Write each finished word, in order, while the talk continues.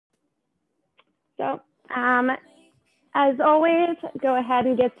So as always, go ahead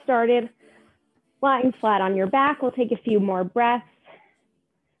and get started. Lying flat on your back, we'll take a few more breaths.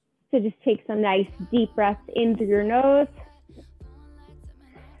 So just take some nice deep breaths in through your nose.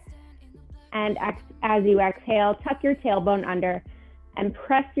 And as you exhale, tuck your tailbone under and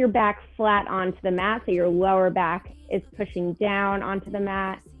press your back flat onto the mat. So your lower back is pushing down onto the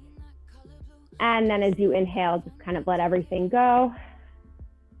mat. And then as you inhale, just kind of let everything go.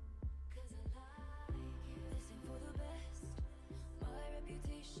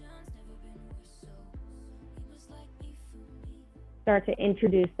 Start to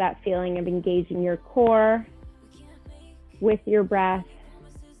introduce that feeling of engaging your core with your breath.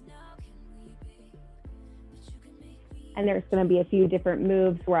 And there's going to be a few different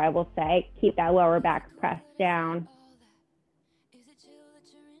moves where I will say, keep that lower back pressed down.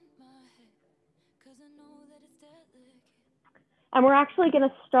 And we're actually going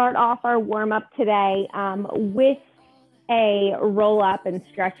to start off our warm-up today with a roll up and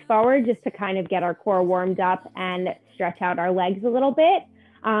stretch forward, just to kind of get our core warmed up and stretch out our legs a little bit.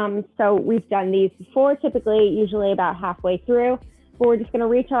 So we've done these before, usually about halfway through, but we're just going to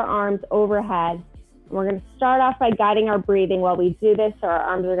reach our arms overhead. We're going to start off by guiding our breathing while we do this. So our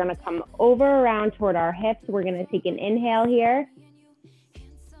arms are going to come over around toward our hips. We're going to take an inhale here.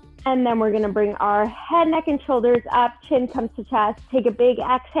 And then we're going to bring our head, neck, and shoulders up. Chin comes to chest. Take a big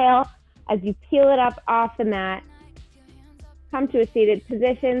exhale as you peel it up off the mat. Come to a seated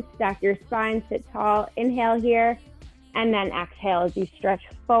position. Stack your spine, sit tall. Inhale here. And then exhale as you stretch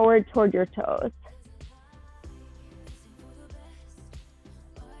forward toward your toes.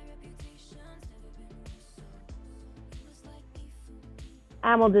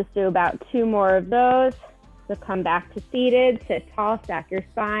 And we'll just do about 2 more of those. So come back to seated, sit tall, stack your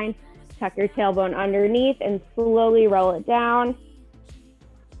spine, tuck your tailbone underneath, and slowly roll it down.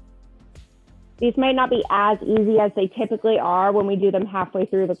 These might not be as easy as they typically are when we do them halfway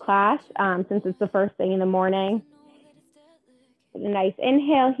through the class, since it's the first thing in the morning. A nice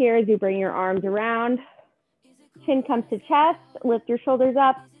inhale here as you bring your arms around. Chin comes to chest, lift your shoulders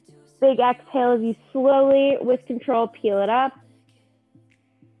up. Big exhale as you slowly, with control, peel it up.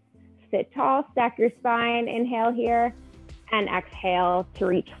 Sit tall, stack your spine, inhale here, and exhale to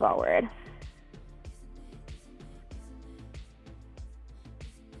reach forward.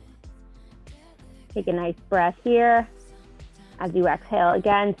 Take a nice breath here. As you exhale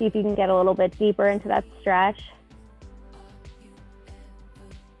again, see if you can get a little bit deeper into that stretch.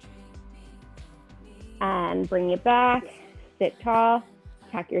 And bring it back, sit tall,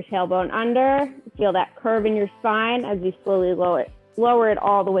 tuck your tailbone under. Feel that curve in your spine as you slowly lower it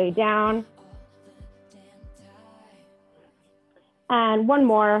all the way down. And one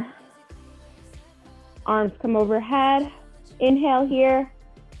more. Arms come overhead. Inhale here.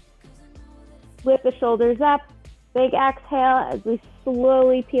 Lift the shoulders up. Big exhale as we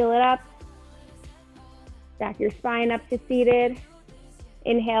slowly peel it up. Stack your spine up to seated.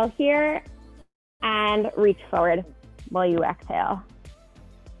 Inhale here and reach forward while you exhale.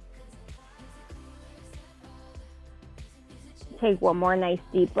 Take one more nice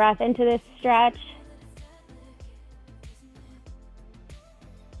deep breath into this stretch.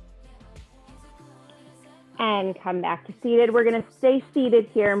 And come back to seated. We're going to stay seated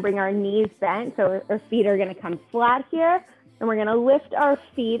here and bring our knees bent. So our feet are going to come flat here. And we're going to lift our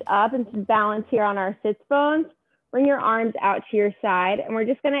feet up and balance here on our sits bones. Bring your arms out to your side. And we're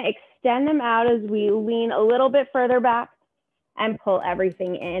just going to extend them out as we lean a little bit further back and pull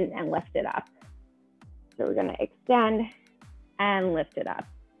everything in and lift it up. So we're going to extend and lift it up.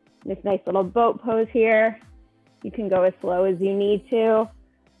 This nice little boat pose here. You can go as slow as you need to.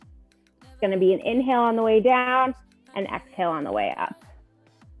 It's going to be an inhale on the way down and exhale on the way up.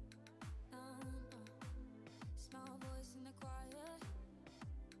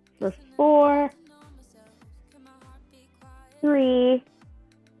 For 4, 3,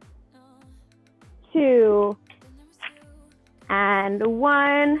 2, and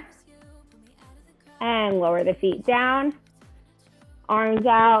 1. And lower the feet down. Arms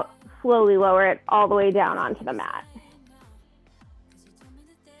out, slowly lower it all the way down onto the mat.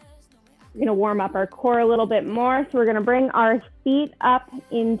 We're going to warm up our core a little bit more. So we're going to bring our feet up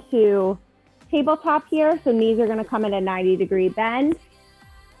into tabletop here. So knees are going to come in a 90-degree bend.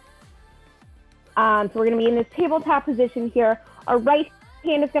 So we're going to be in this tabletop position here. Our right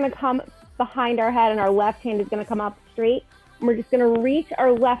hand is going to come behind our head and our left hand is going to come up straight. And we're just going to reach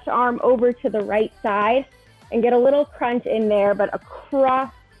our left arm over to the right side and get a little crunch in there, but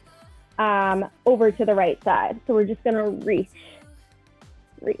across over to the right side. So we're just going to reach.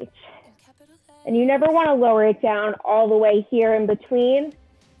 And you never want to lower it down all the way here in between.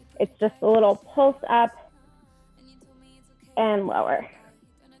 It's just a little pulse up and lower.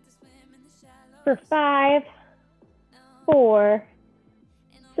 For 5, 4,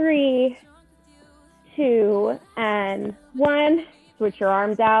 3, 2, and 1. Switch your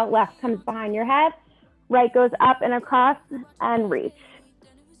arms out. Left comes behind your head. Right goes up and across and reach.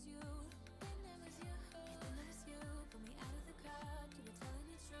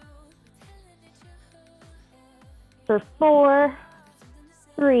 For 4,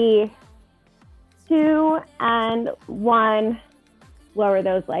 3, 2, and 1. Lower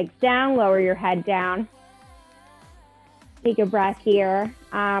those legs down, lower your head down. Take a breath here.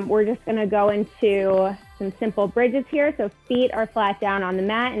 We're just gonna go into some simple bridges here. So feet are flat down on the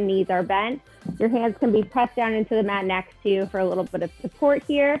mat and knees are bent. Your hands can be pressed down into the mat next to you for a little bit of support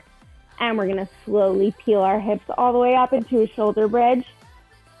here. And we're gonna slowly peel our hips all the way up into a shoulder bridge.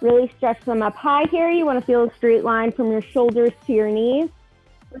 Really stretch them up high here. You wanna feel a straight line from your shoulders to your knees.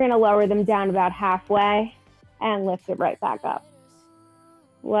 We're gonna lower them down about halfway and lift it right back up.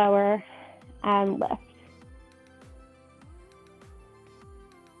 Lower and lift.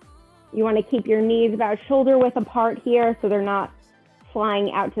 You want to keep your knees about shoulder width apart here so they're not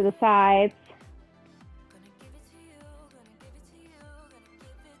flying out to the sides.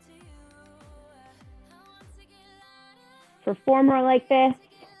 For 4 more like this.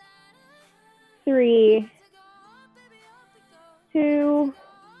 3, 2,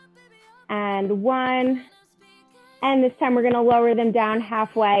 and 1. And this time we're gonna lower them down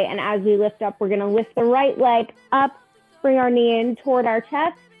halfway. And as we lift up, we're gonna lift the right leg up, bring our knee in toward our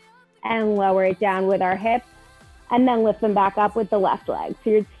chest, and lower it down with our hips, and then lift them back up with the left leg.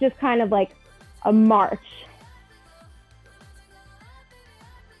 So it's just kind of like a march.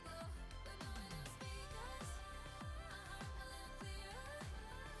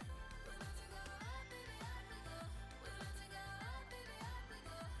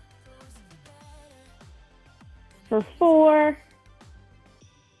 For 4,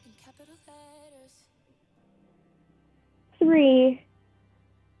 3,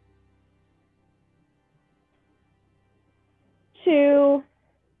 2,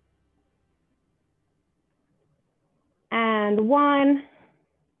 and 1.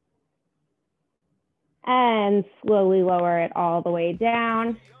 And slowly lower it all the way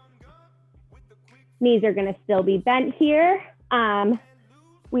down. Knees are going to still be bent here.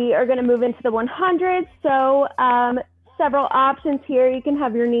 We are going to move into the 100. So several options here. You can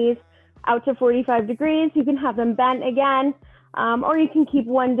have your knees out to 45 degrees. You can have them bent again, or you can keep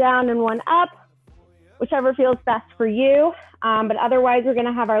one down and one up, whichever feels best for you. But otherwise, we're going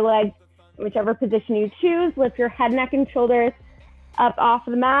to have our legs in whichever position you choose. Lift your head, neck, and shoulders up off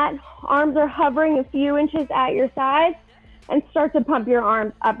the mat. Arms are hovering a few inches at your sides, and start to pump your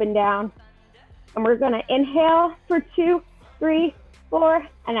arms up and down. And we're going to inhale for 2, 3, 4,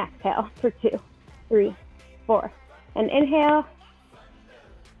 and exhale for 2, 3, 4. And inhale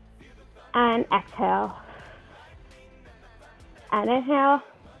and exhale. And inhale.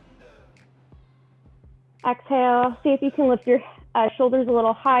 Exhale. See if you can lift your shoulders a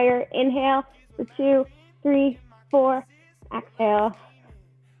little higher. Inhale for 2, 3, 4. Exhale.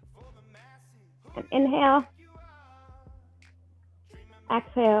 And inhale.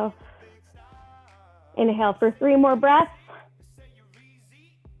 Exhale. Inhale for 3 more breaths.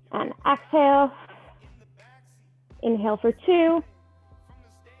 And exhale. Inhale for 2.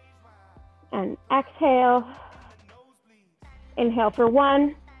 And exhale. Inhale for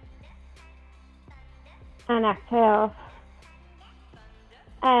 1. And exhale.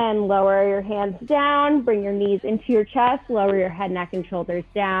 And lower your hands down. Bring your knees into your chest. Lower your head, neck, and shoulders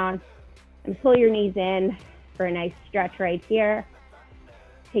down. And pull your knees in for a nice stretch right here.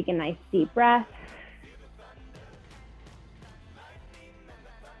 Take a nice deep breath.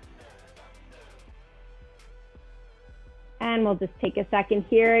 And we'll just take a second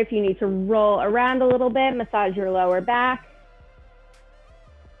here. If you need to roll around a little bit, massage your lower back.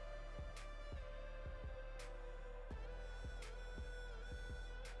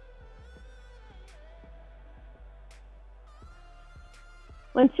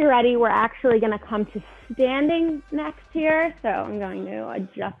 Once you're ready, we're actually going to come to standing next here. So I'm going to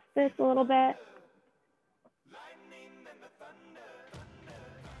adjust this a little bit.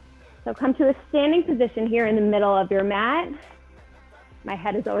 So come to a standing position here in the middle of your mat. My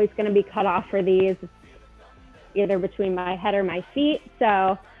head is always going to be cut off for these, either between my head or my feet.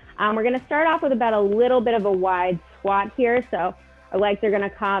 So we're going to start off with about a little bit of a wide squat here. So our legs are going to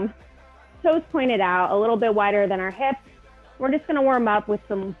come toes pointed out, a little bit wider than our hips. We're just going to warm up with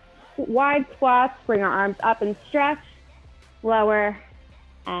some wide squats. Bring our arms up and stretch, lower,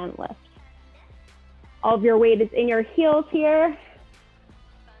 and lift. All of your weight is in your heels here.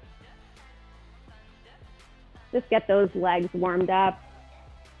 Just get those legs warmed up.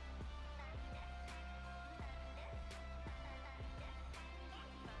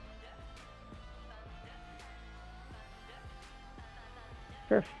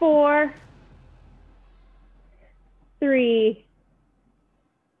 For 4, 3,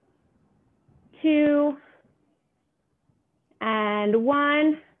 2, and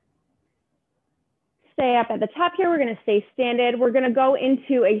 1. Stay up at the top here. We're going to stay standing. We're going to go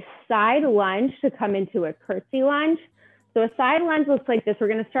into a side lunge to come into a curtsy lunge. So a side lunge looks like this. We're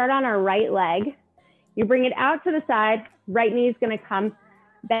going to start on our right leg. You bring it out to the side. Right knee is going to come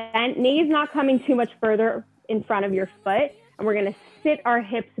bent. Knee is not coming too much further in front of your foot. And we're going to sit our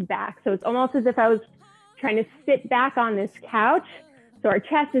hips back. So it's almost as if I was trying to sit back on this couch. So our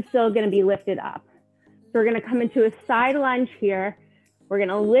chest is still going to be lifted up. So we're going to come into a side lunge here. We're going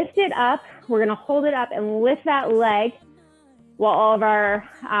to lift it up. We're going to hold it up and lift that leg while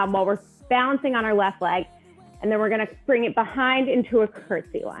while we're balancing on our left leg. And then we're going to bring it behind into a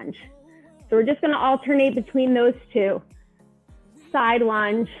curtsy lunge. So we're just going to alternate between those two. Side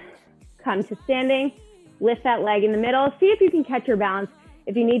lunge, come to standing, lift that leg in the middle. See if you can catch your balance.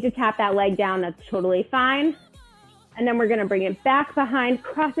 If you need to tap that leg down, that's totally fine. And then we're going to bring it back behind,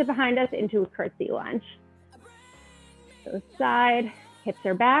 cross it behind us into a curtsy lunge. So side, hips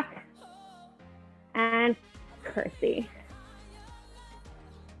are back, and curtsy.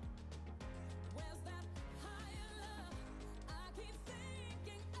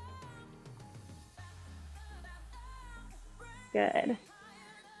 Good.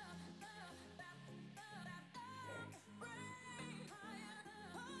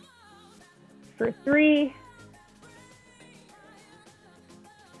 For 3,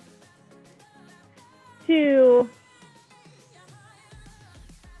 2,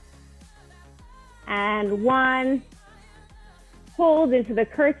 and 1. Hold into the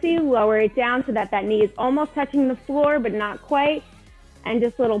curtsy, lower it down so that that knee is almost touching the floor, but not quite, and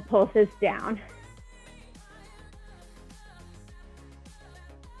just little pulses down.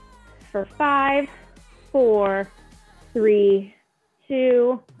 For 5, 4, 3,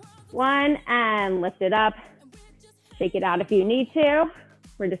 2, 1, and lift it up. Shake it out if you need to.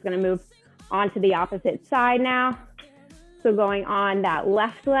 We're just going to move on to the opposite side now. So going on that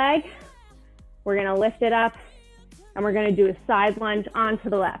left leg, we're going to lift it up and we're going to do a side lunge onto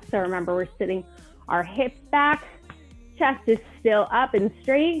the left. So remember, we're sitting our hips back, chest is still up and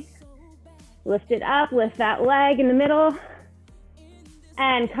straight. Lift it up, lift that leg in the middle,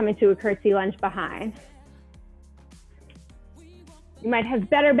 and come into a curtsy lunge behind. You might have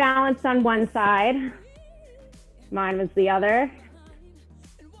better balance on one side. Mine was the other.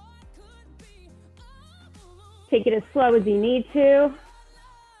 Take it as slow as you need to.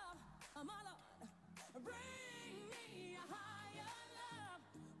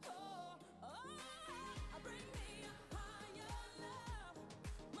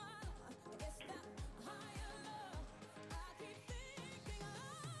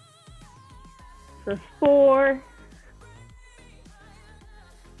 For 4,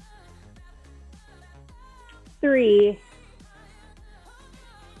 3,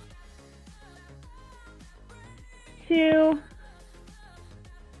 2,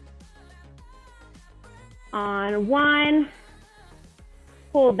 on 1,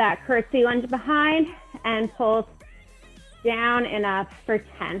 hold that curtsy lunge behind and pulse down and up for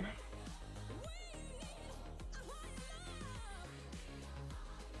 10.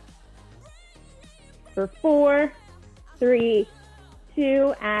 For 4, 3,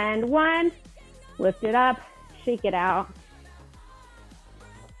 2, and 1, lift it up, shake it out.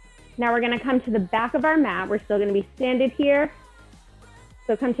 Now we're going to come to the back of our mat. We're still going to be standing here.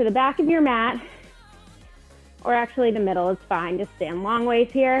 So come to the back of your mat, or actually the middle is fine. Just stand long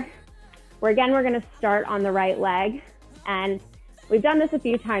ways here. We're going to start on the right leg. And we've done this a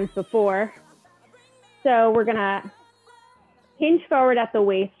few times before. So we're going to hinge forward at the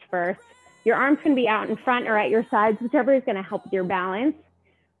waist first. Your arms can be out in front or at your sides, whichever is going to help with your balance.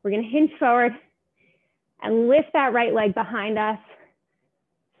 We're going to hinge forward and lift that right leg behind us.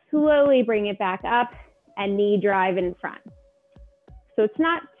 Slowly bring it back up and knee drive in front. So it's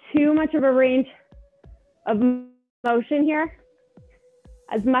not too much of a range of motion here.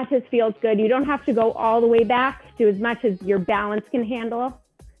 As much as feels good. You don't have to go all the way back. Do as much as your balance can handle.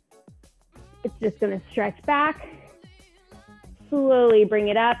 It's just going to stretch back. Slowly bring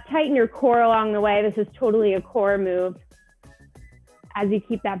it up. Tighten your core along the way. This is totally a core move. As you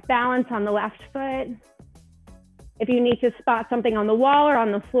keep that balance on the left foot. If you need to spot something on the wall or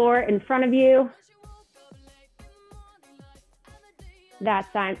on the floor in front of you, that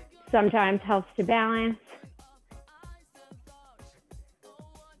sometimes helps to balance.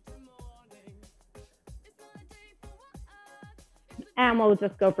 And we'll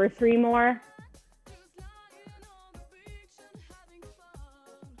just go for 3 more.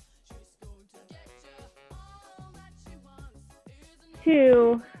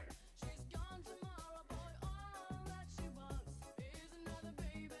 2,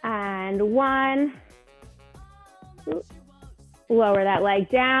 and 1. Lower that leg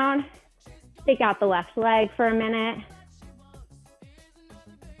down. Take out the left leg for a minute.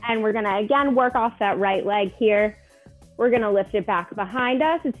 And we're gonna, again, work off that right leg here. We're gonna lift it back behind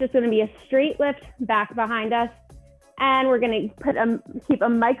us. It's just gonna be a straight lift back behind us. And we're gonna keep a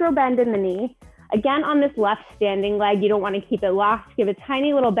micro bend in the knee. Again, on this left standing leg, you don't wanna keep it locked. Give a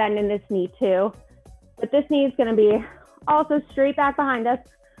tiny little bend in this knee too. But this knee is gonna be also straight back behind us,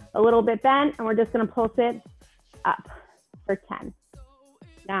 a little bit bent, and we're just gonna pulse it up for 10,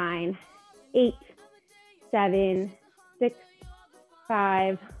 9, 8, 7, 6,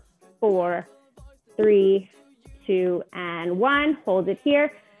 5, 4, 3, 2, and 1. Hold it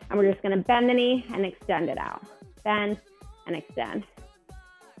here, and we're just gonna bend the knee and extend it out. Bend and extend.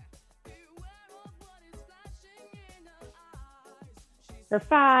 For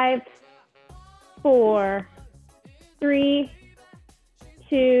 5, 4, 3,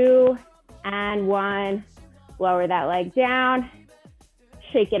 2, and 1. Lower that leg down.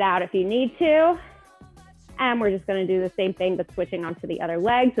 Shake it out if you need to. And we're just gonna do the same thing, but switching onto the other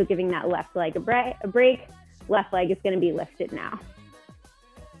leg. So giving that left leg a break. Left leg is gonna be lifted now.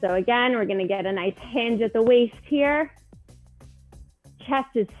 So again, we're gonna get a nice hinge at the waist here. Chest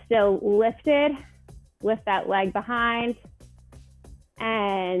is still lifted. Lift that leg behind.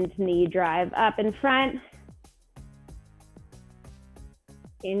 And knee drive up in front.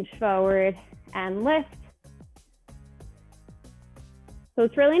 Hinge forward and lift. So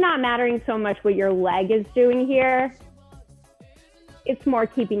it's really not mattering so much what your leg is doing here. It's more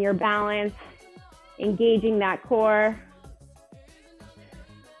keeping your balance, engaging that core.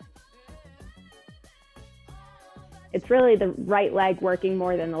 It's really the right leg working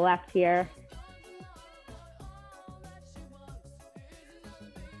more than the left here.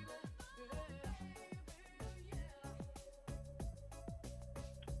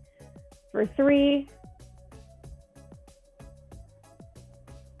 For 3,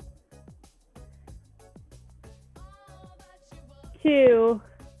 2,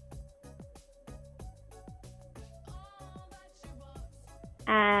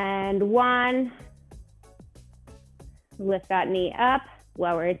 and 1. Lift that knee up,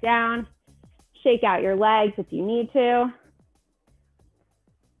 lower it down. Shake out your legs if you need to.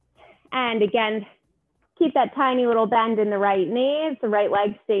 And again, keep that tiny little bend in the right knee as the right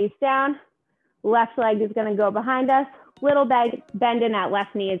leg stays down. Left leg is gonna go behind us. Little bend in that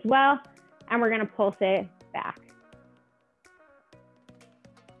left knee as well. And we're gonna pulse it back.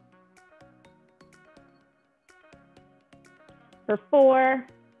 For 4,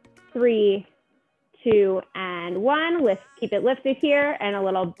 3, 2, and 1. Keep it lifted here and a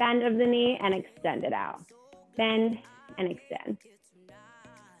little bend of the knee and extend it out. Bend and extend.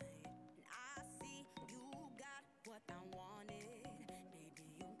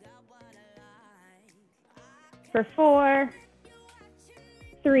 For 4,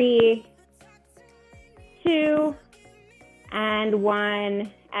 3, 2, and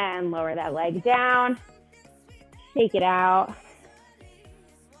 1. And lower that leg down. Shake it out.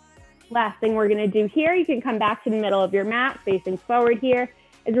 Last thing we're gonna do here, you can come back to the middle of your mat, facing forward here,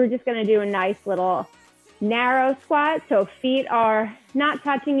 is we're just gonna do a nice little narrow squat. So feet are not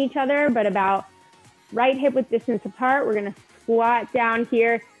touching each other, but about right hip width distance apart. We're gonna squat down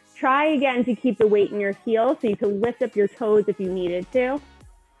here. Try again to keep the weight in your heels so you can lift up your toes if you needed to,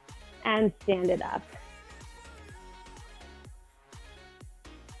 and stand it up.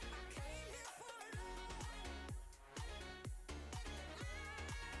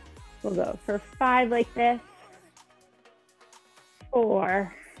 We'll go for 5 like this.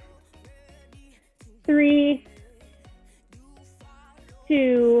 4, 3,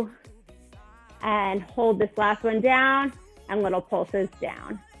 2, and hold this last one down, and little pulses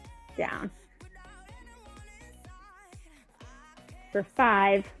down, down. For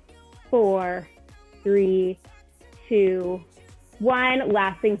 5, 4, 3, 2, 1.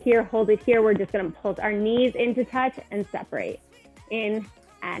 Last thing here, hold it here. We're just gonna pulse our knees into touch and separate. In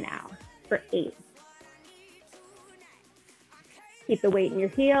and out for 8. Keep the weight in your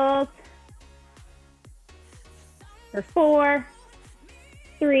heels. For 4,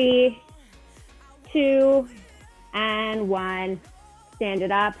 3, 2, and 1. Stand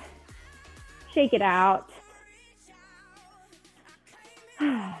it up. Shake it out.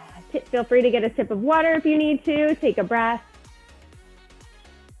 Feel free to get a sip of water if you need to. Take a breath.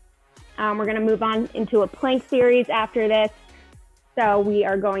 We're going to move on into a plank series after this. So we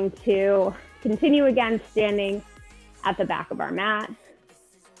are going to continue again standing at the back of our mat.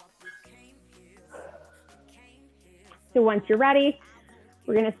 So once you're ready,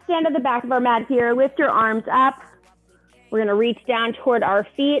 we're going to stand at the back of our mat here, lift your arms up. We're going to reach down toward our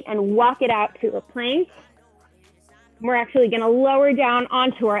feet and walk it out to a plank. We're actually going to lower down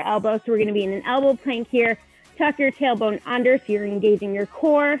onto our elbows. So we're going to be in an elbow plank here. Tuck your tailbone under so you're engaging your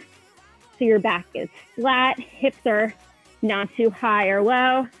core. So your back is flat, hips are not too high or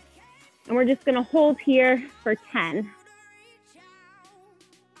low. And we're just going to hold here for 10.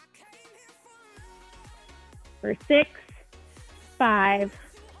 For 6, 5,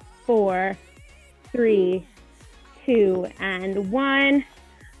 4, 3, 2, and 1.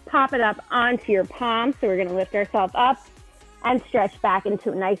 Pop it up onto your palms. So we're going to lift ourselves up and stretch back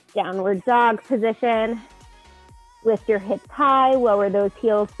into a nice downward dog position. Lift your hips high, lower those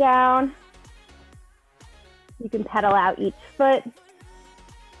heels down. You can pedal out each foot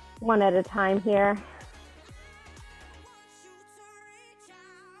one at a time here.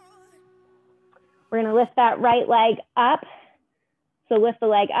 We're going to lift that right leg up. So lift the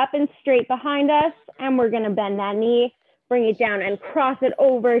leg up and straight behind us, and we're going to bend that knee, bring it down and cross it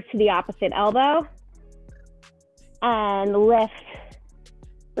over to the opposite elbow. And lift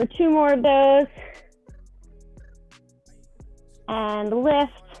for 2 more of those. And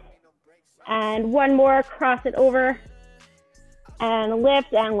lift. And 1 more, cross it over. And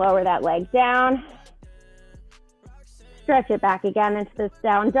lift and lower that leg down. Stretch it back again into this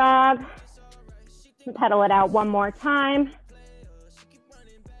down dog. And pedal it out 1 more time.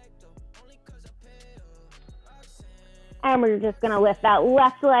 And we're just going to lift that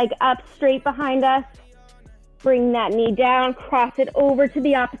left leg up straight behind us. Bring that knee down, cross it over to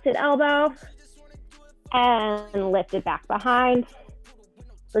the opposite elbow. And lift it back behind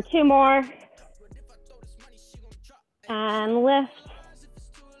for 2 more. And lift.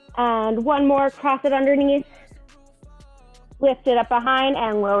 And 1 more, cross it underneath. Lift it up behind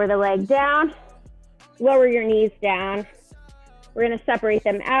and lower the leg down. Lower your knees down. We're going to separate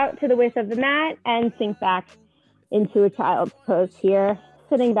them out to the width of the mat and sink back into a child's pose here.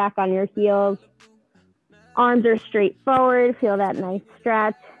 Sitting back on your heels. Arms are straight forward. Feel that nice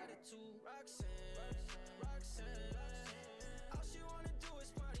stretch.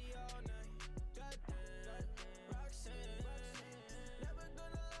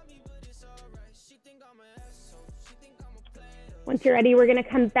 Once you're ready, we're going to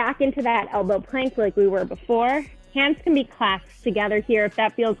come back into that elbow plank like we were before. Hands can be clasped together here if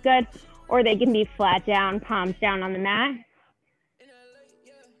that feels good, or they can be flat down, palms down on the mat.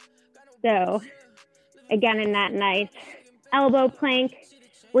 So again, in that nice elbow plank,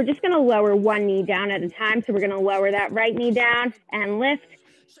 we're just going to lower 1 knee down at a time. So we're going to lower that right knee down and lift,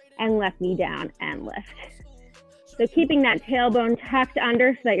 and left knee down and lift. So keeping that tailbone tucked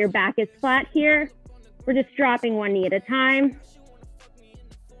under so that your back is flat here. We're just dropping 1 knee at a time.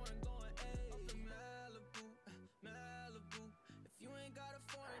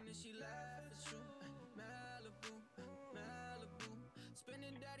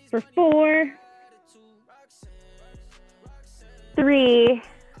 For 4, 3,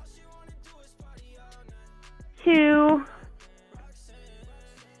 2,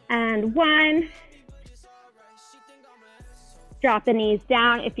 and 1. Drop the knees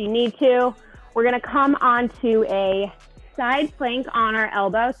down if you need to. We're going to come onto a side plank on our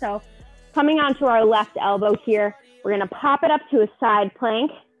elbow. So coming onto our left elbow here, we're going to pop it up to a side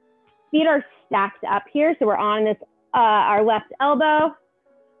plank. Feet are stacked up here. So we're on this our left elbow.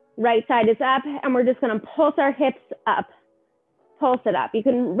 Right side is up, and we're just going to pulse our hips up. Pulse it up. You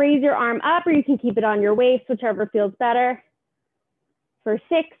can raise your arm up, or you can keep it on your waist, whichever feels better. For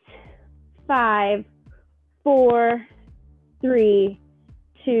 6, 5, 4, 3,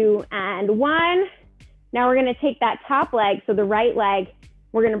 2, and 1. Now we're going to take that top leg, so the right leg,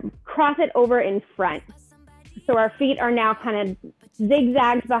 we're going to cross it over in front. So our feet are now kind of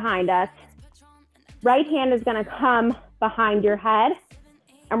zigzagged behind us. Right hand is going to come behind your head.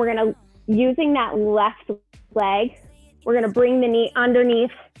 And we're going to, using that left leg, we're going to bring the knee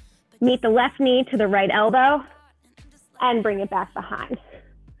underneath, meet the left knee to the right elbow, and bring it back behind.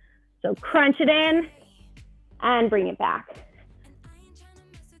 So crunch it in and bring it back.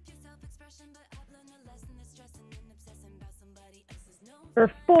 For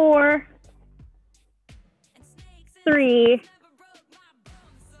 4, 3,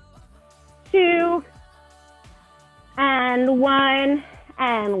 2, and 1.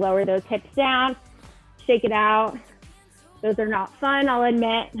 And lower those hips down, shake it out. Those are not fun, I'll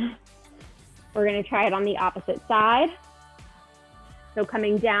admit. We're going to try it on the opposite side. So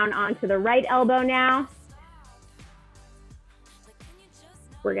coming down onto the right elbow now.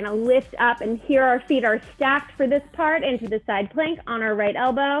 We're gonna lift up, and here our feet are stacked for this part into the side plank on our right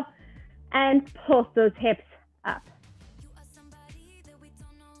elbow, and pulse those hips up.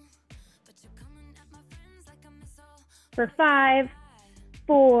 For 5,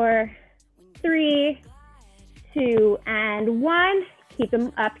 4, 3, 2, and 1. Keep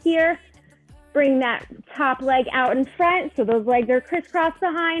them up here. Bring that top leg out in front so those legs are crisscrossed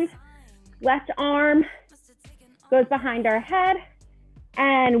behind. Left arm goes behind our head,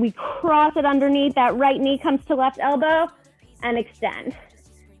 and we cross it underneath. That right knee comes to left elbow and extend.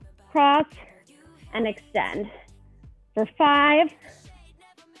 Cross and extend. For 5,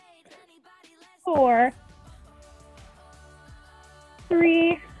 4,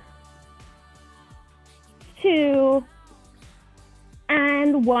 3, 2,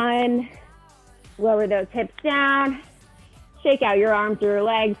 and 1. Lower those hips down. Shake out your arms or your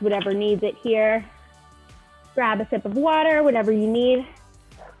legs, whatever needs it here. Grab a sip of water, whatever you need.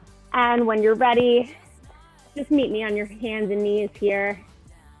 And when you're ready, just meet me on your hands and knees here.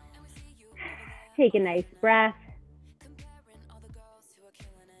 Take a nice breath.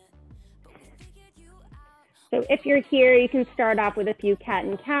 So if you're here, you can start off with a few cat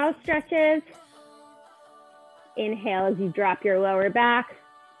and cow stretches. Inhale as you drop your lower back.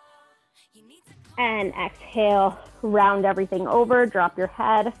 And exhale, round everything over, drop your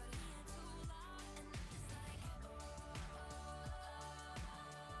head.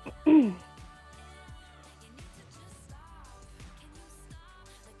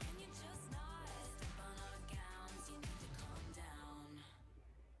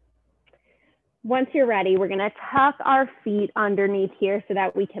 Once you're ready, we're gonna tuck our feet underneath here so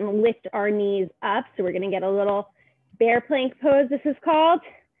that we can lift our knees up. So we're gonna get a little bear plank pose, this is called.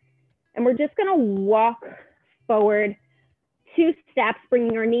 And we're just gonna walk forward 2 steps,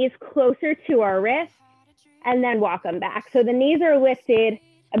 bringing our knees closer to our wrists, and then walk them back. So the knees are lifted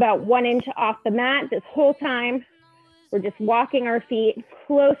about 1 inch off the mat this whole time. We're just walking our feet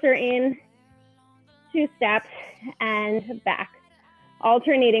closer in, 2 steps, and back,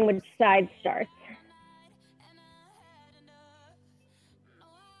 alternating which side starts.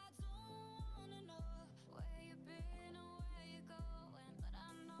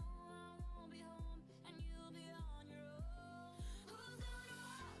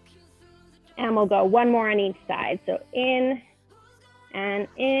 And we'll go 1 more on each side. So in and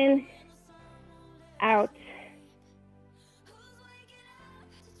in, out,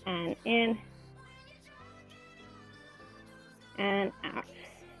 and in, and out.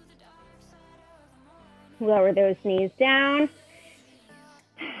 Lower those knees down.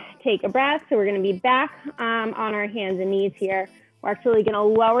 Take a breath. So we're going to be back on our hands and knees here. We're actually going to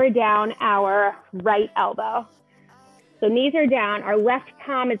lower down our right elbow. So knees are down, our left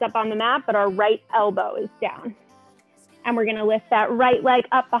palm is up on the mat, but our right elbow is down. And we're gonna lift that right leg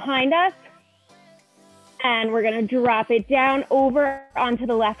up behind us. And we're gonna drop it down over onto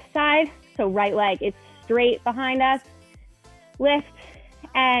the left side. So right leg is straight behind us. Lift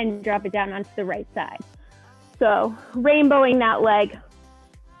and drop it down onto the right side. So rainbowing that leg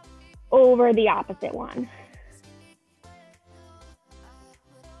over the opposite one.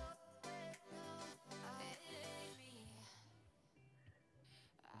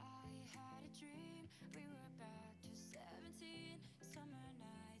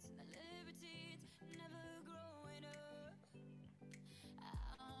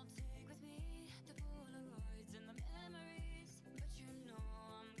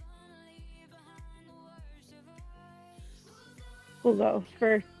 We'll go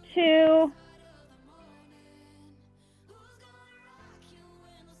for 2.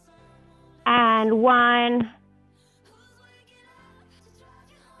 And 1.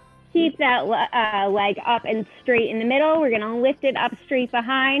 Keep that leg up and straight in the middle. We're gonna lift it up straight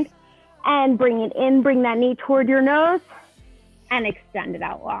behind and bring it in. Bring that knee toward your nose and extend it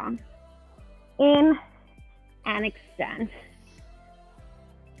out long. In and extend.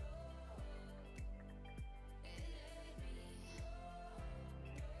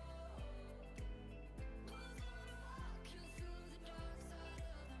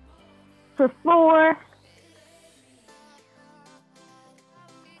 For 4,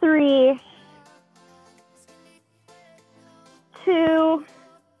 3, 2,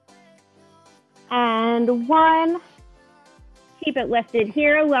 and 1. Keep it lifted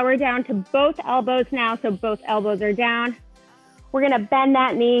here. Lower down to both elbows now, so both elbows are down. We're gonna bend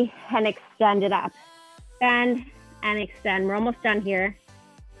that knee and extend it up. Bend and extend. We're almost done here.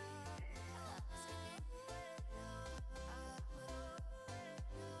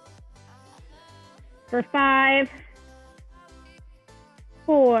 For 5,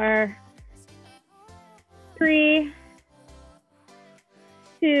 4, 3,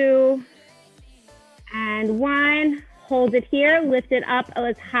 2, and 1. Hold it here, lift it up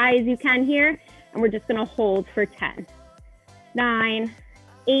as high as you can here, and we're just gonna hold for 10. 9,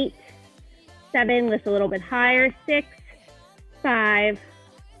 8, 7, lift a little bit higher, 6, 5,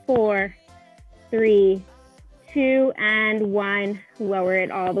 4, 3, 2, and 1. Lower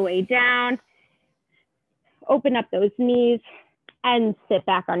it all the way down. Open up those knees and sit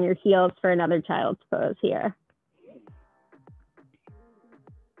back on your heels for another child's pose here.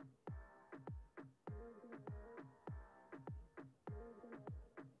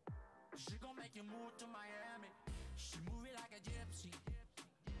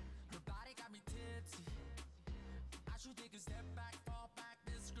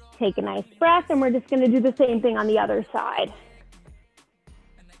 Take a nice breath, and we're just going to do the same thing on the other side.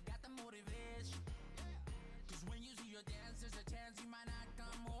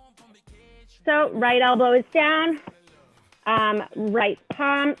 So right elbow is down, right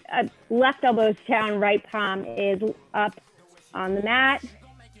palm, left elbow is down, right palm is up on the mat.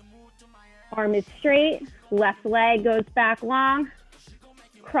 Arm is straight, left leg goes back long.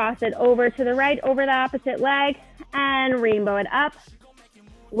 Cross it over to the right, over the opposite leg, and rainbow it up.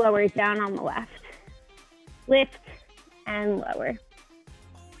 Lower it down on the left. Lift and lower.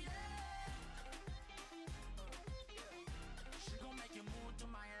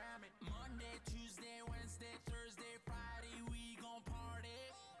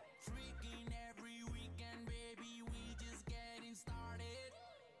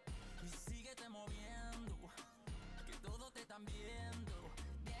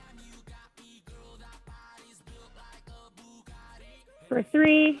 For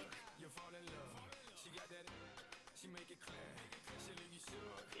 3,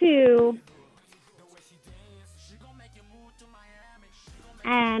 2,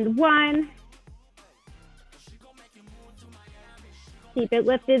 and 1. Keep it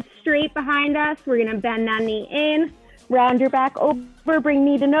lifted straight behind us. We're going to bend that knee in, round your back over, bring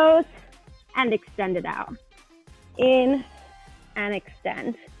knee to nose, and extend it out. In and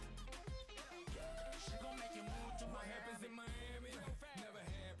extend.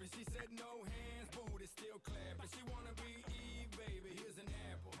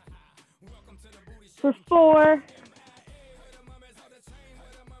 For 4,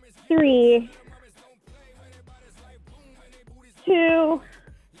 3, 2,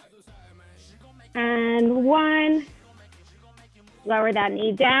 and 1. Lower that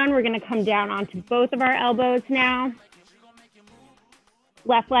knee down. We're going to come down onto both of our elbows now.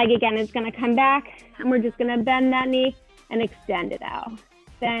 Left leg again is going to come back, and we're just going to bend that knee and extend it out.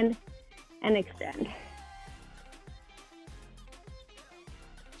 Bend and extend.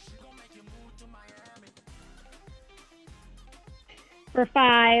 For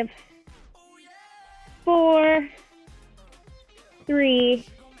 5, 4, 3,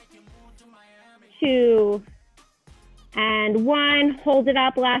 2, and 1. Hold it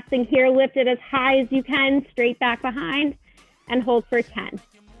up. Last thing here, lift it as high as you can, straight back behind, and hold for 10.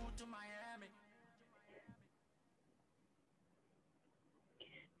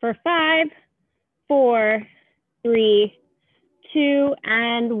 For 5, 4, 3, 2,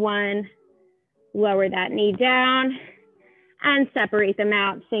 and 1. Lower that knee down and separate them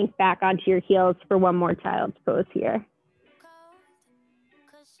out. Sink back onto your heels for one more child's pose here.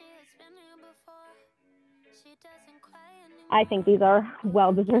 I think these are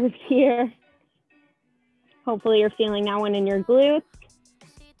well-deserved here. Hopefully you're feeling that one in your glutes.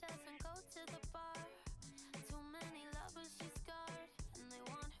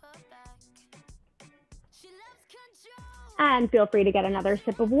 And feel free to get another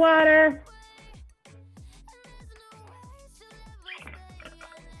sip of water.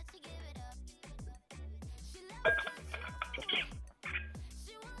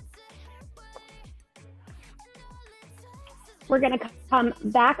 We're going to come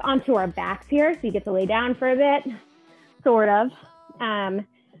back onto our backs here, so you get to lay down for a bit, sort of. So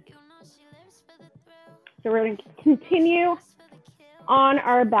we're going to continue on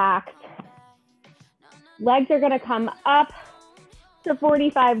our backs. Legs are going to come up to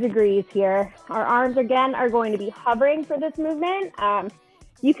 45 degrees here. Our arms, again, are going to be hovering for this movement.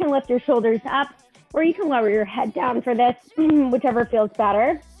 You can lift your shoulders up, or you can lower your head down for this, whichever feels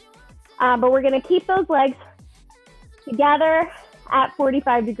better. But we're going to keep those legs together at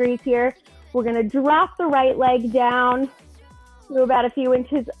 45 degrees here. We're going to drop the right leg down to about a few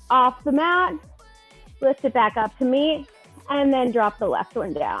inches off the mat, lift it back up to meet, and then drop the left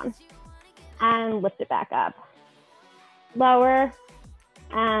one down and lift it back up. Lower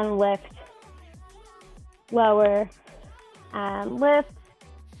and lift, lower and lift.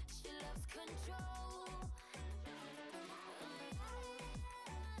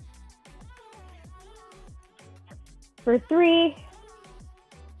 For 3,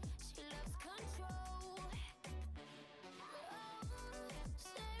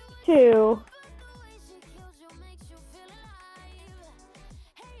 2,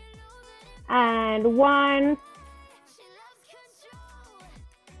 and 1.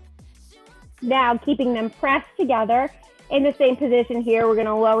 Now, keeping them pressed together in the same position here, we're going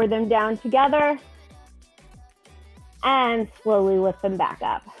to lower them down together and slowly lift them back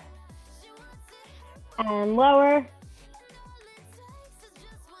up. And lower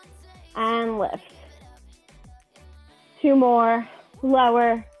and lift. 2 more,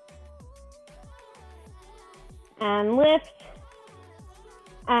 lower and lift.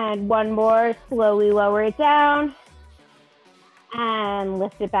 And 1 more, slowly lower it down and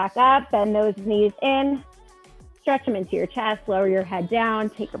lift it back up. Bend those knees in, stretch them into your chest, lower your head down,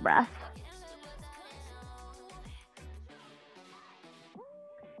 take a breath.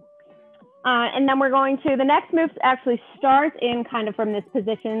 And then we're going to, the next move actually starts in kind of from this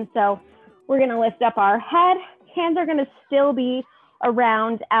position. So we're gonna lift up our head. Hands are gonna still be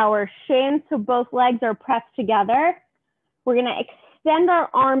around our shins, so both legs are pressed together. We're gonna extend our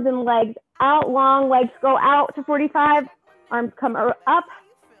arms and legs out long, legs go out to 45, arms come up,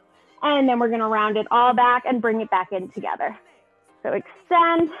 and then we're gonna round it all back and bring it back in together. So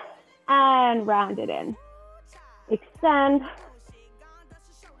extend and round it in. Extend.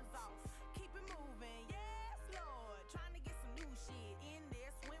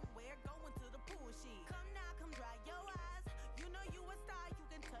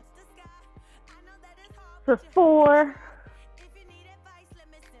 For 4,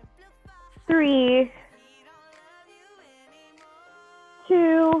 3,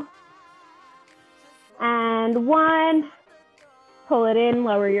 2, and 1. Pull it in,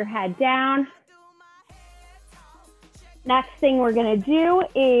 lower your head down. Next thing we're gonna do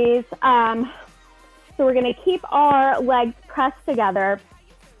is, so we're gonna keep our legs pressed together.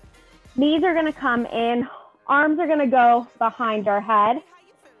 Knees are gonna come in, arms are gonna go behind our head.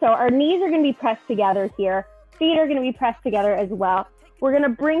 So our knees are gonna be pressed together here. Feet are gonna be pressed together as well. We're gonna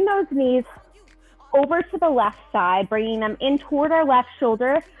bring those knees over to the left side, bringing them in toward our left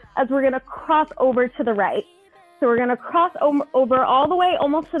shoulder as we're gonna cross over to the right. So we're gonna cross over all the way,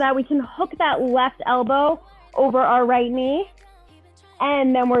 almost so that we can hook that left elbow over our right knee.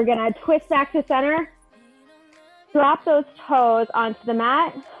 And then we're gonna twist back to center, drop those toes onto the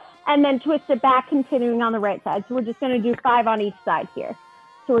mat, and then twist it back, continuing on the right side. So we're just gonna do 5 on each side here.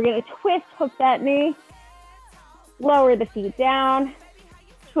 So we're gonna twist, hook that knee, lower the feet down,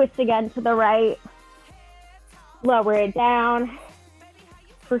 twist again to the right, lower it down.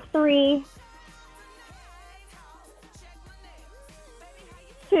 For 3,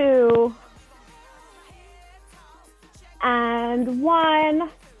 2, and 1.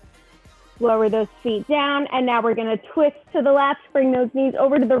 Lower those feet down, and now we're gonna twist to the left, bring those knees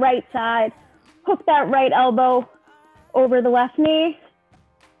over to the right side, hook that right elbow over the left knee,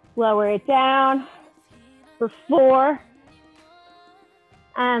 lower it down. For 4,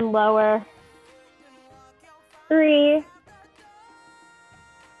 and lower. 3,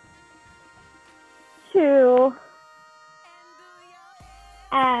 2,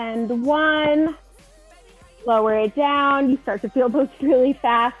 and 1. Lower it down. You start to feel those really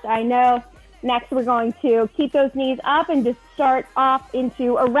fast, I know. Next, we're going to keep those knees up and just start off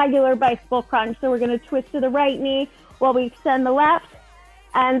into a regular bicycle crunch. So we're going to twist to the right knee while we extend the left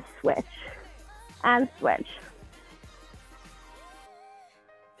and switch and switch.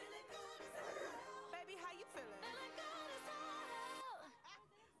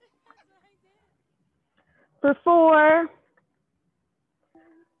 For 4,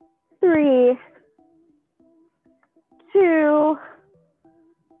 3, 2,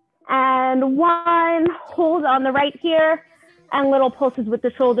 and 1. Hold on the right here, and little pulses with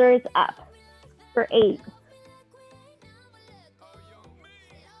the shoulders up. For 8.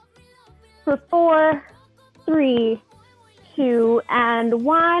 For 4, 3, 2, and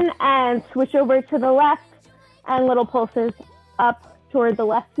 1, and switch over to the left, and little pulses up toward the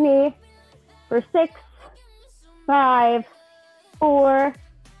left knee. For 6, 5, 4,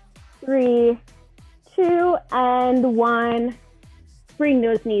 3, 2, and 1. Bring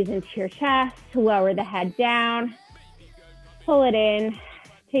those knees into your chest, lower the head down, pull it in,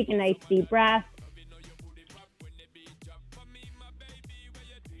 take a nice deep breath.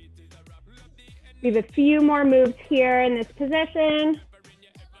 We have a few more moves here in this position.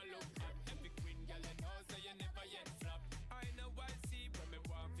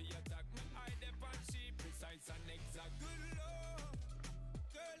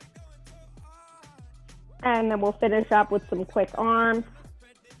 And then we'll finish up with some quick arms.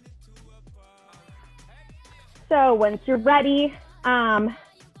 So once you're ready, legs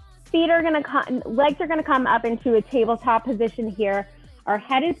are gonna come up into a tabletop position here. Our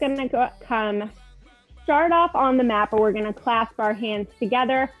head is gonna start off on the mat, but we're gonna clasp our hands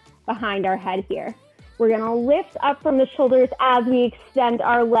together behind our head here. We're gonna lift up from the shoulders as we extend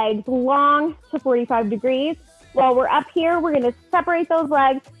our legs long to 45 degrees. While we're up here, we're gonna separate those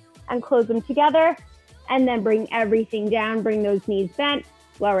legs and close them together, and then bring everything down, bring those knees bent,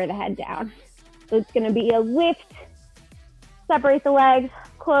 lower the head down. So it's gonna be a lift, separate the legs,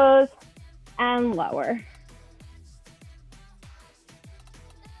 close, and lower.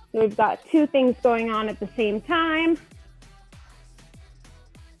 So we've got two things going on at the same time.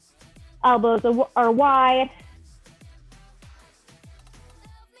 Elbows are wide.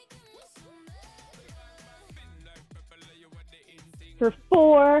 For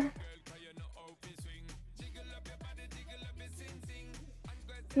 4,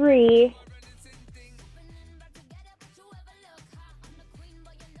 3,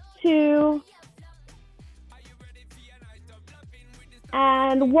 2,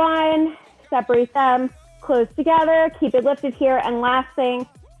 and 1. Separate them, close together, keep it lifted here, and last thing,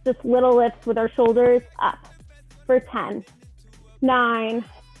 just little lifts with our shoulders up for 10, 9,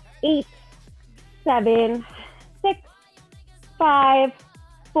 8, 7, 6, 5,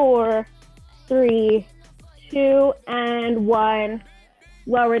 4, 3, 2, and 1.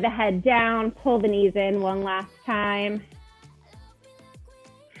 Lower the head down, pull the knees in one last time.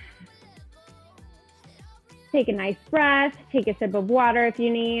 Take a nice breath, take a sip of water if you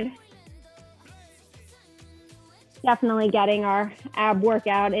need. Definitely getting our ab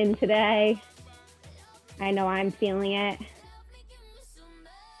workout in today. I know I'm feeling it.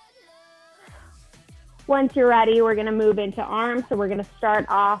 Once you're ready, we're gonna move into arms. So we're gonna start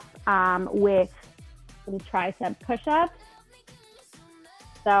off with some tricep push-ups.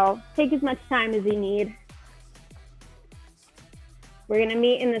 So take as much time as you need. We're gonna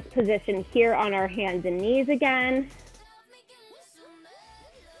meet in this position here on our hands and knees again.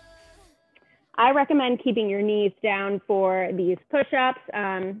 I recommend keeping your knees down for these push-ups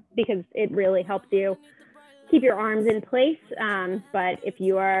because it really helps you keep your arms in place. But if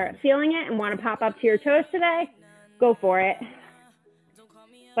you are feeling it and want to pop up to your toes today, go for it.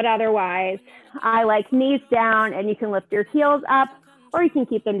 But otherwise, I like knees down, and you can lift your heels up or you can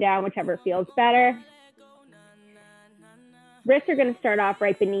keep them down, whichever feels better. Wrists are going to start off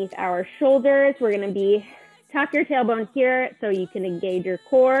right beneath our shoulders. We're going to tuck your tailbone here so you can engage your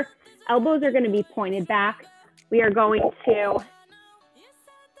core. Elbows are going to be pointed back. We are going to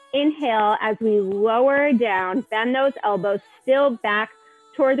inhale as we lower down, bend those elbows still back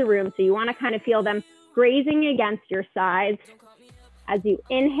toward the room. So you want to kind of feel them grazing against your sides as you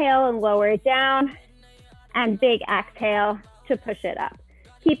inhale and lower it down, and big exhale to push it up.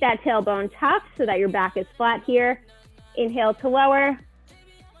 Keep that tailbone tucked so that your back is flat here. Inhale to lower,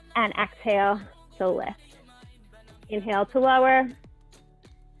 and exhale to lift. Inhale to lower,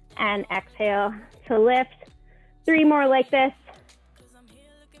 and exhale to lift. 3 more like this.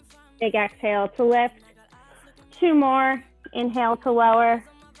 Big exhale to lift. 2 more. Inhale to lower,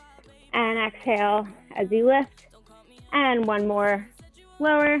 and exhale as you lift. And 1 more.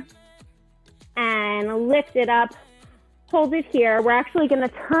 Lower, and lift it up. Hold it here. We're actually going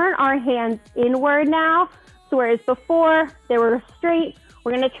to turn our hands inward now. So whereas before they were straight,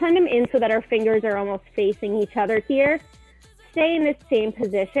 we're going to turn them in so that our fingers are almost facing each other here. Stay in this same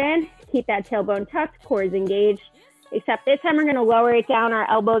position. Keep that tailbone tucked, core is engaged. Except this time we're going to lower it down. Our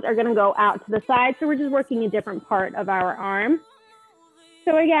elbows are going to go out to the side. So we're just working a different part of our arm.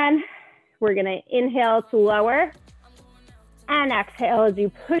 So again, we're going to inhale to lower, and exhale as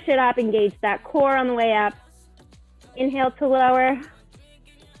you push it up. Engage that core on the way up. Inhale to lower,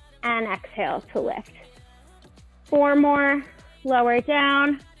 and exhale to lift. 4 more. Lower it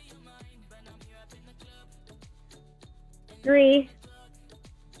down. 3,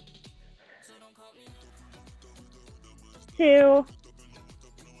 2,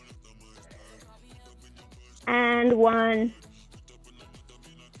 and 1.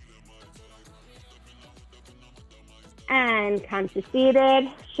 And come to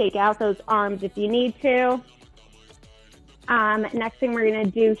seated. Shake out those arms if you need to. Next thing we're going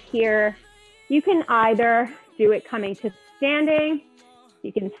to do here, you can either do it coming to standing.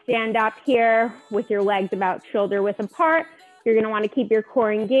 You can stand up here with your legs about shoulder width apart. You're going to want to keep your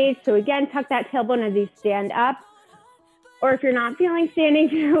core engaged. So again, tuck that tailbone as you stand up. Or if you're not feeling standing,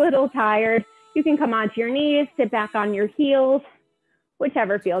 you're a little tired, you can come onto your knees, sit back on your heels,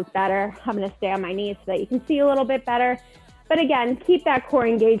 whichever feels better. I'm going to stay on my knees so that you can see a little bit better. But again, keep that core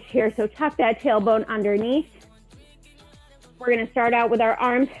engaged here. So tuck that tailbone underneath. We're going to start out with our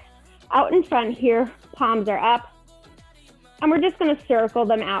arms out in front here, palms are up. And we're just gonna circle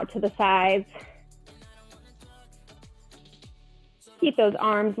them out to the sides. Keep those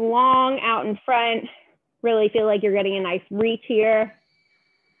arms long out in front. Really feel like you're getting a nice reach here.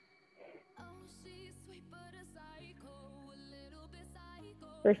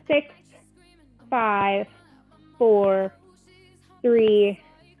 For 6, 5, 4, 3,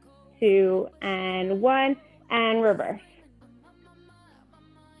 2, and 1, and reverse.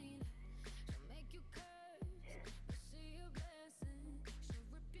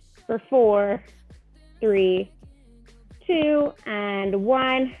 For 4, 3, 2, and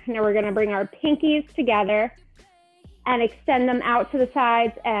 1. Now we're gonna bring our pinkies together and extend them out to the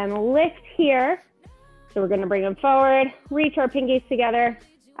sides and lift here. So we're gonna bring them forward, reach our pinkies together,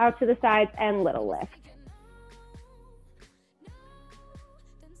 out to the sides, and little lift.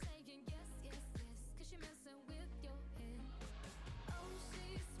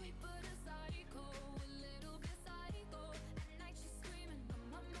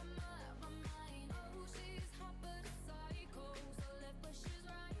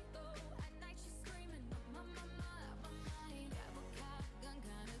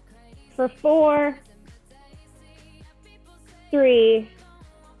 For 4, 3,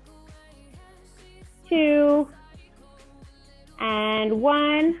 2, and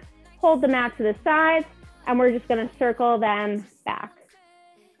 1. Hold them out to the sides, and we're just gonna circle them back.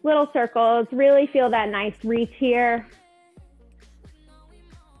 Little circles, really feel that nice reach here.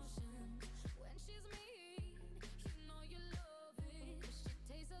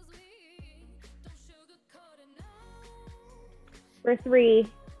 For 3,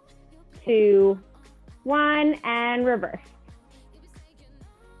 2, 1, and reverse.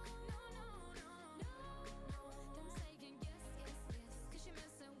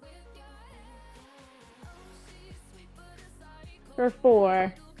 For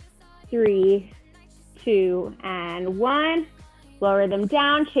 4, 3, 2, and 1. Lower them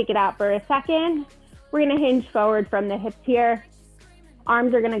down, shake it out for a second. We're gonna hinge forward from the hips here.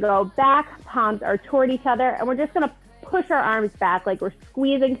 Arms are gonna go back, palms are toward each other, and we're just gonna push our arms back like we're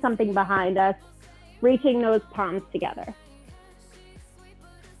squeezing something behind us, reaching those palms together.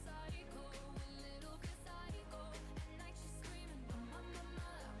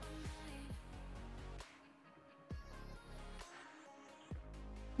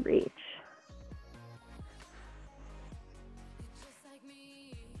 Reach.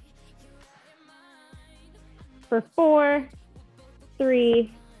 For 4,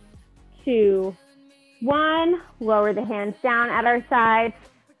 3, 2, 1, lower the hands down at our sides.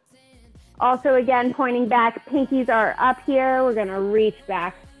 Also, again, pointing back, pinkies are up here. We're gonna reach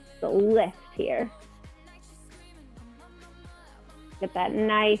back, the lift here. Get that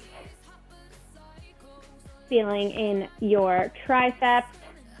nice feeling in your triceps.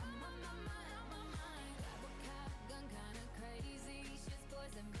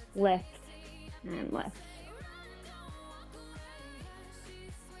 Lift and lift.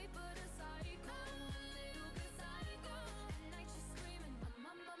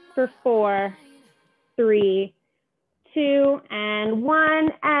 For 4, 3, 2, and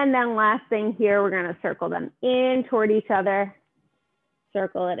 1. And then last thing here, we're gonna circle them in toward each other.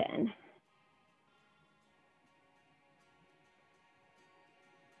 Circle it in.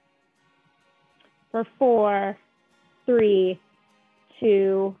 For 4, 3,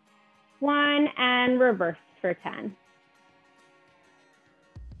 2, 1, and reverse for 10.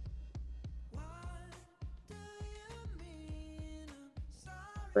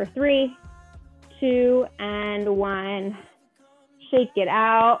 For 3, 2, and 1. Shake it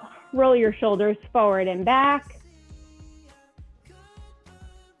out. Roll your shoulders forward and back.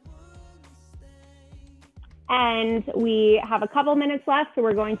 And we have a couple minutes left, so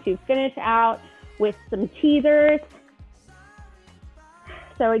we're going to finish out with some teasers.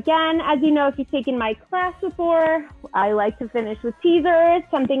 So again, as you know, if you've taken my class before, I like to finish with teasers,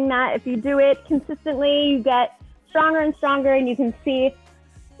 something that if you do it consistently, you get stronger and stronger, and you can see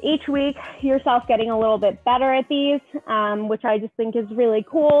each week yourself getting a little bit better at these, which I just think is really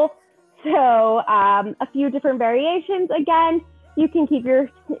cool. So a few different variations. Again, you can keep your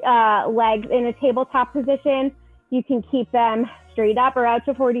legs in a tabletop position. You can keep them straight up or out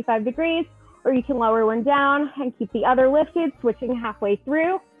to 45 degrees, or you can lower one down and keep the other lifted, switching halfway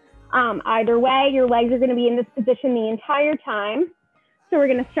through. Either way, your legs are gonna be in this position the entire time. So we're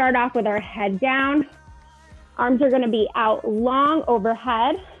gonna start off with our head down. Arms are gonna be out long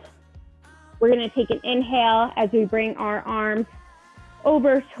overhead. We're gonna take an inhale as we bring our arms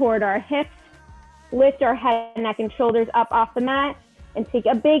over toward our hips. Lift our head, neck, and shoulders up off the mat, and take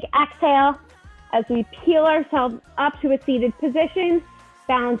a big exhale as we peel ourselves up to a seated position.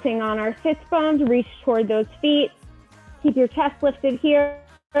 Balancing on our sits bones, reach toward those feet. Keep your chest lifted here.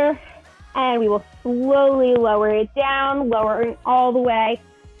 And we will slowly lower it down, lowering all the way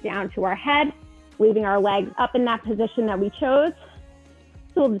down to our head, leaving our legs up in that position that we chose.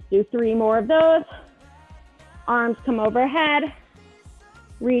 So we'll just do 3 more of those. Arms come overhead.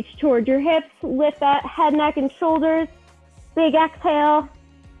 Reach towards your hips. Lift that head, neck, and shoulders. Big exhale.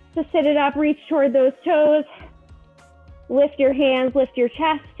 To sit it up, reach toward those toes. Lift your hands, lift your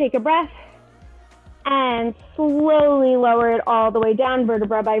chest. Take a breath. And slowly lower it all the way down,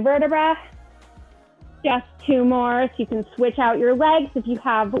 vertebra by vertebra. Just 2 more, so you can switch out your legs if you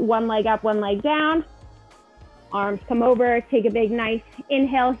have one leg up, one leg down. Arms come over, take a big, nice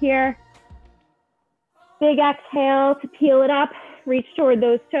inhale here. Big exhale to peel it up, reach toward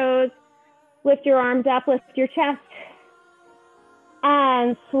those toes. Lift your arms up, lift your chest.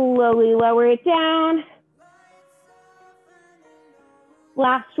 And slowly lower it down.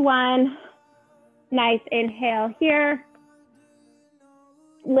 Last one. Nice inhale here.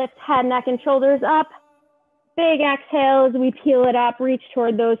 Lift head, neck, and shoulders up. Big exhale as we peel it up, reach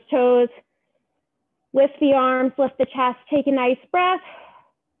toward those toes. Lift the arms, lift the chest, take a nice breath.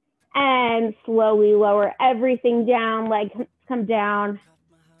 And slowly lower everything down, legs come down,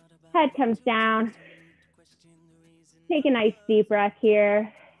 head comes down. Take a nice deep breath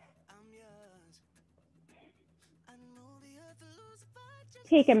here.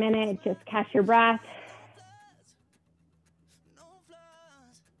 Take a minute, just catch your breath.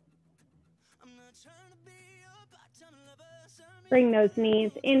 Bring those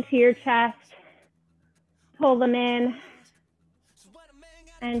knees into your chest. Pull them in.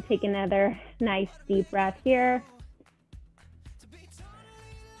 And take another nice deep breath here.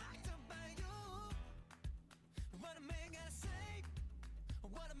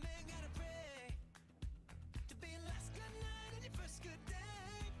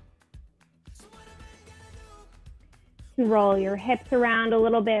 Roll your hips around a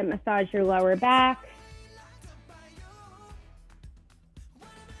little bit, massage your lower back.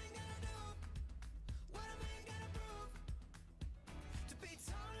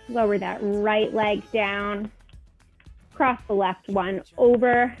 Lower that right leg down. Cross the left one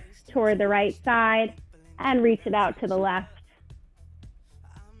over toward the right side and reach it out to the left.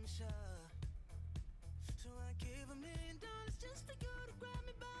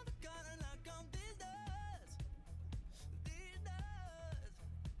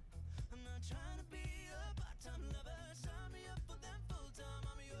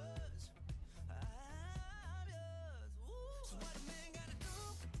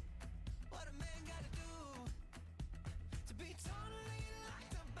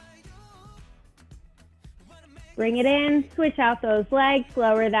 Bring it in, switch out those legs,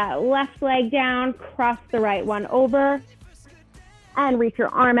 lower that left leg down, cross the right one over, and reach your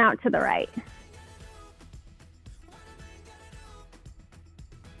arm out to the right.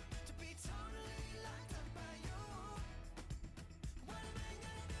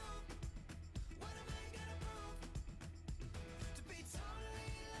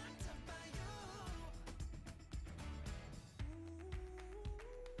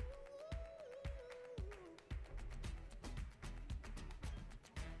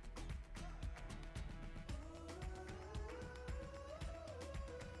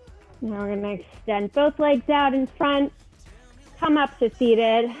 Now we're going to extend both legs out in front, come up to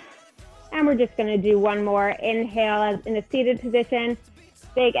seated, and we're just going to do one more inhale as in a seated position.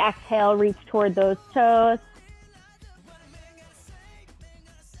 Big exhale, reach toward those toes.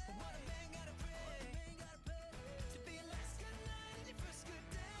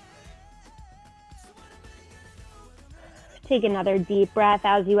 Take another deep breath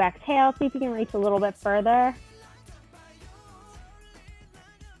as you exhale. See if you can reach a little bit further.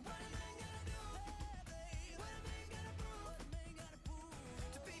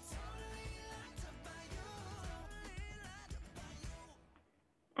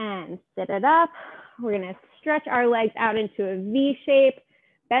 And sit it up. We're going to stretch our legs out into a V shape.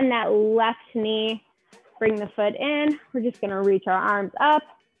 Bend that left knee. Bring the foot in. We're just going to reach our arms up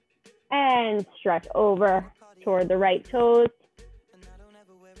and stretch over toward the right toes.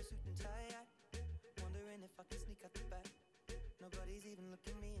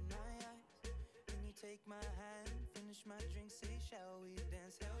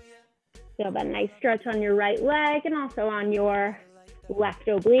 Feel that nice stretch on your right leg and also on your left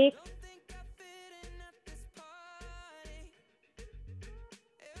oblique.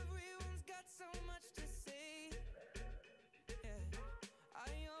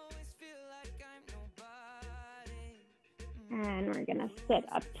 And we're gonna sit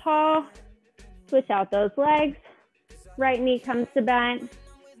up tall, switch out those legs. Right knee comes to bent.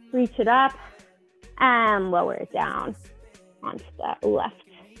 Reach it up and lower it down onto that left,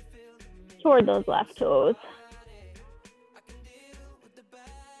 toward those left toes.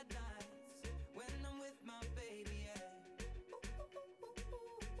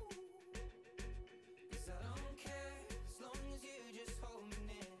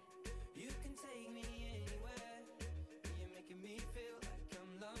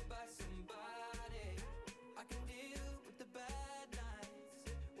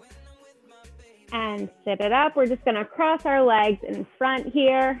 And sit it up. We're just gonna cross our legs in front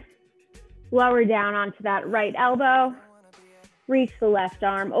here. Lower down onto that right elbow. Reach the left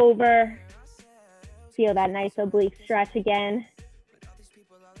arm over. Feel that nice oblique stretch again.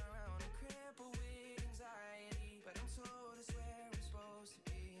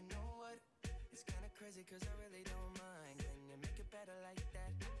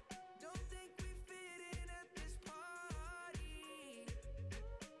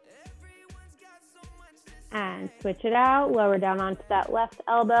 And switch it out, lower down onto that left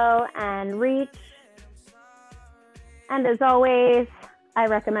elbow and reach. And as always, I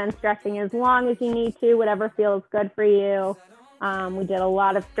recommend stretching as long as you need to, whatever feels good for you. We did a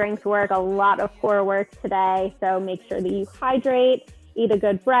lot of strength work, a lot of core work today, so make sure that you hydrate, eat a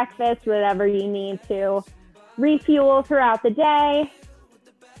good breakfast, whatever you need to refuel throughout the day.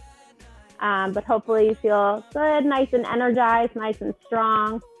 But hopefully you feel good, nice and energized, nice and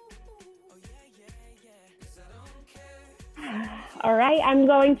strong. All right, I'm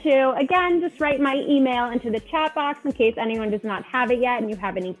going to, again, just write my email into the chat box in case anyone does not have it yet and you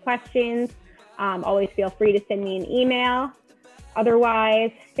have any questions. Always feel free to send me an email.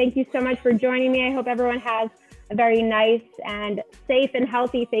 Otherwise, thank you so much for joining me. I hope everyone has a very nice and safe and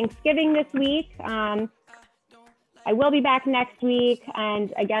healthy Thanksgiving this week. I will be back next week.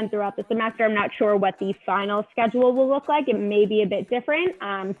 And again, throughout the semester, I'm not sure what the final schedule will look like. It may be a bit different.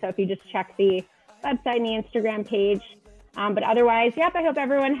 So if you just check the website and the Instagram page. But otherwise, yep, I hope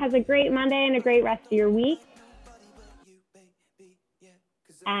everyone has a great Monday and a great rest of your week.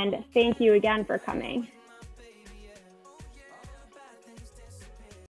 And thank you again for coming.